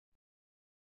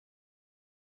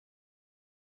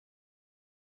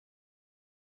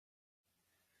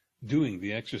doing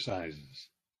the exercises.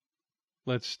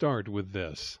 Let's start with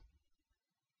this.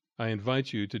 I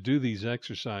invite you to do these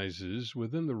exercises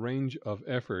within the range of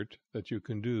effort that you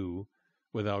can do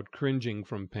without cringing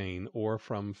from pain or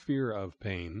from fear of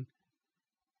pain,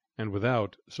 and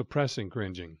without suppressing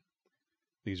cringing.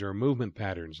 These are movement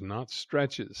patterns, not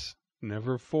stretches.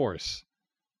 Never force,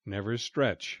 never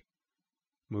stretch.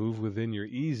 Move within your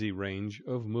easy range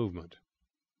of movement.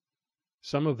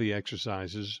 Some of the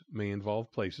exercises may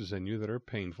involve places in you that are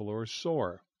painful or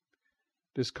sore.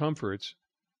 Discomforts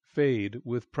fade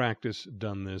with practice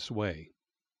done this way.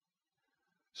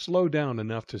 Slow down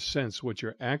enough to sense what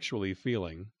you're actually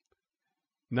feeling,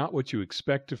 not what you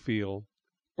expect to feel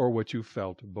or what you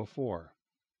felt before.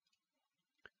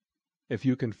 If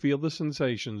you can feel the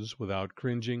sensations without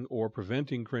cringing or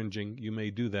preventing cringing, you may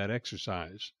do that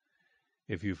exercise.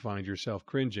 If you find yourself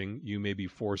cringing, you may be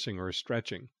forcing or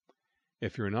stretching.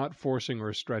 If you're not forcing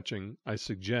or stretching, I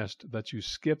suggest that you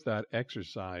skip that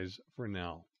exercise for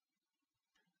now.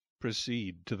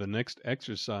 Proceed to the next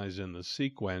exercise in the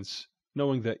sequence,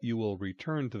 knowing that you will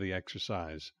return to the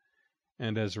exercise,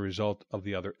 and as a result of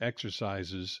the other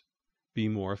exercises, be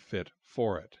more fit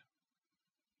for it.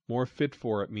 More fit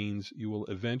for it means you will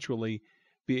eventually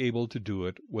be able to do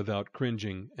it without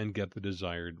cringing and get the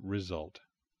desired result.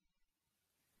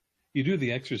 You do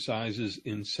the exercises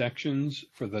in sections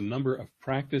for the number of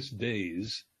practice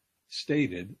days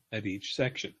stated at each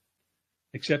section,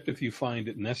 except if you find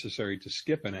it necessary to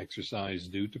skip an exercise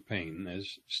due to pain,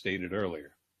 as stated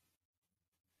earlier.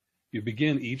 You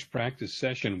begin each practice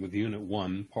session with Unit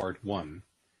 1, Part 1,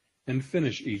 and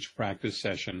finish each practice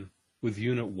session with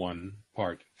Unit 1,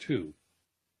 Part 2.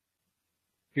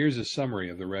 Here's a summary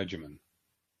of the regimen.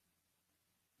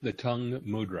 The tongue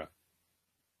mudra.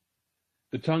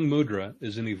 The tongue mudra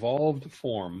is an evolved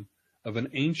form of an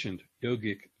ancient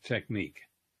yogic technique.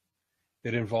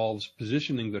 It involves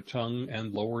positioning the tongue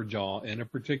and lower jaw in a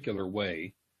particular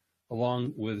way,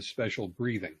 along with special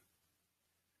breathing.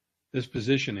 This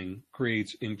positioning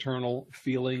creates internal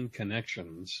feeling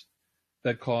connections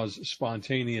that cause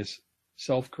spontaneous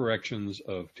self-corrections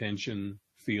of tension,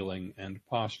 feeling, and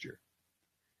posture.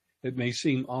 It may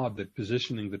seem odd that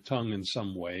positioning the tongue in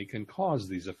some way can cause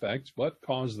these effects, but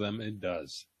cause them it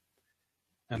does.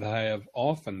 And I have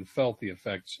often felt the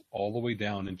effects all the way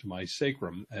down into my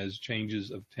sacrum as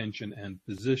changes of tension and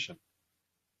position.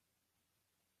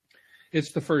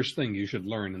 It's the first thing you should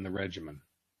learn in the regimen.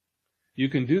 You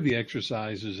can do the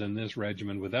exercises in this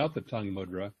regimen without the tongue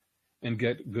mudra and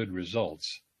get good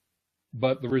results.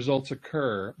 But the results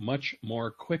occur much more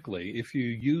quickly if you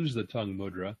use the tongue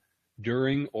mudra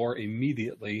during or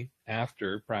immediately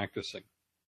after practicing.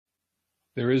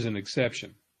 There is an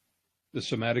exception. The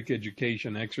somatic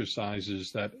education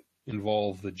exercises that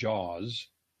involve the jaws,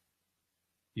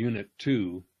 Unit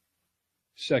 2,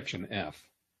 Section F.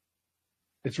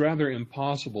 It's rather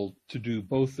impossible to do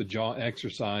both the jaw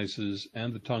exercises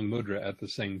and the tongue mudra at the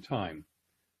same time,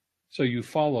 so you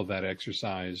follow that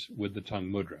exercise with the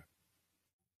tongue mudra.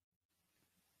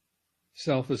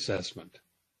 Self-assessment.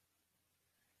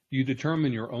 You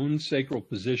determine your own sacral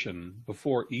position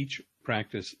before each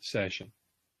practice session.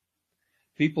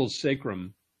 People's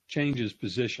sacrum changes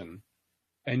position,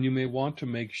 and you may want to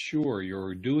make sure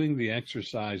you're doing the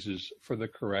exercises for the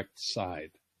correct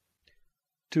side.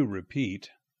 To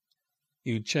repeat,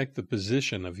 you check the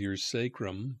position of your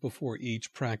sacrum before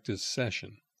each practice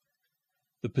session.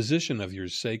 The position of your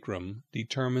sacrum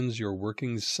determines your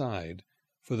working side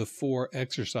for the 4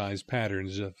 exercise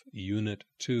patterns of Unit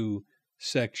 2,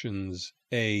 Sections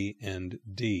A and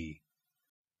D.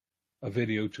 A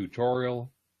video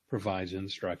tutorial provides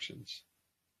instructions.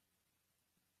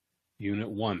 Unit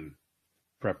 1,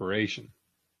 Preparation.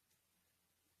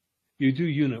 You do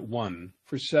Unit 1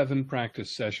 for 7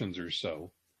 practice sessions or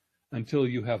so until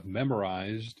you have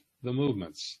memorized the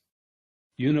movements.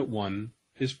 Unit 1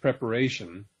 is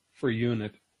preparation for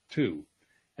Unit 2,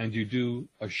 and you do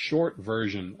a short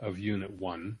version of Unit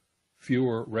 1,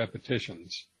 fewer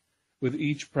repetitions, with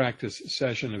each practice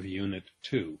session of Unit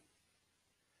 2.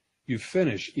 You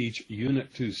finish each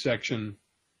Unit 2 section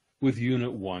with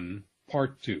Unit 1,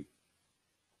 Part 2,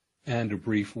 and a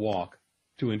brief walk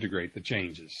to integrate the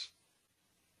changes.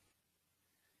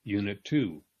 Unit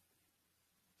 2,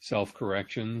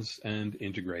 Self-corrections and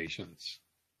integrations.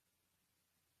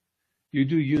 You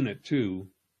do Unit 2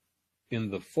 in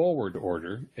the forward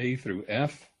order, A through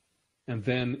F, and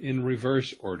then in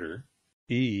reverse order,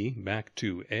 E back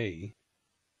to A,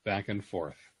 back and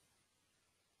forth.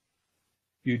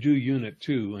 You do Unit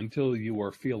 2 until you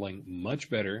are feeling much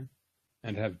better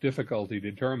and have difficulty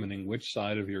determining which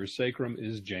side of your sacrum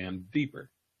is jammed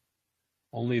deeper.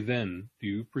 Only then do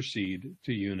you proceed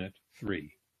to Unit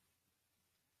 3.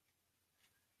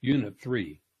 Unit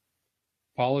 3.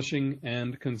 Polishing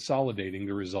and consolidating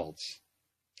the results.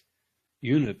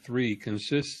 Unit 3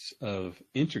 consists of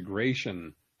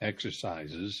integration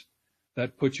exercises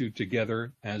that put you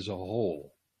together as a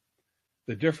whole.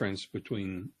 The difference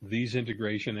between these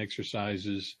integration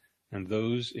exercises and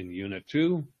those in Unit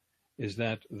 2 is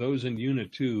that those in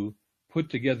Unit 2 put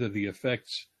together the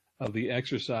effects of the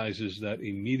exercises that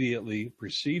immediately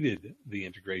preceded the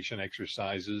integration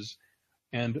exercises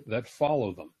and that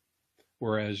follow them,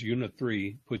 whereas Unit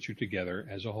 3 puts you together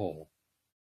as a whole.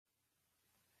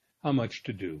 How much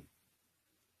to do?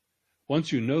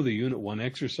 Once you know the Unit 1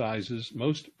 exercises,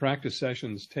 most practice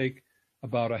sessions take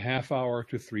about a half hour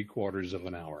to 3/4 of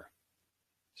an hour.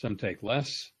 Some take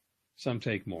less, some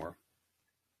take more.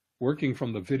 Working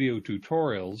from the video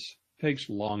tutorials takes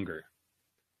longer.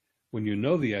 When you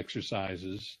know the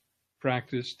exercises,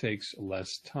 practice takes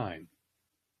less time.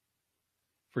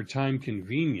 For time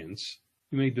convenience,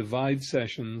 you may divide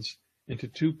sessions into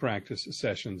 2 practice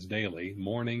sessions daily,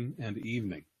 morning and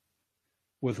evening,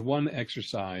 with 1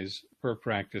 exercise per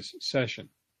practice session.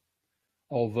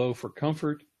 Although for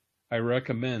comfort, I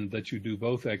recommend that you do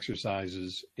both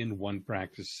exercises in 1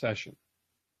 practice session.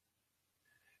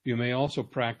 You may also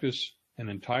practice an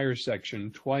entire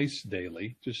section twice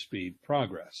daily to speed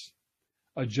progress.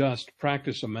 Adjust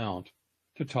practice amount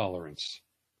to tolerance.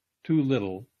 Too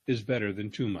little is better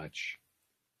than too much.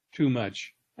 Too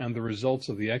much, and the results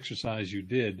of the exercise you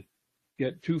did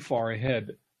get too far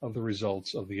ahead of the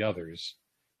results of the others,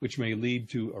 which may lead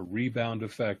to a rebound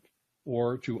effect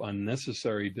or to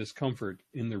unnecessary discomfort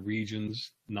in the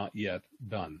regions not yet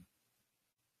done.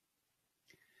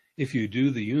 If you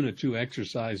do the Unit 2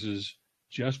 exercises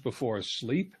just before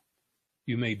sleep,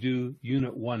 you may do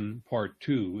Unit 1 Part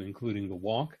 2, including the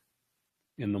walk,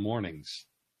 in the mornings.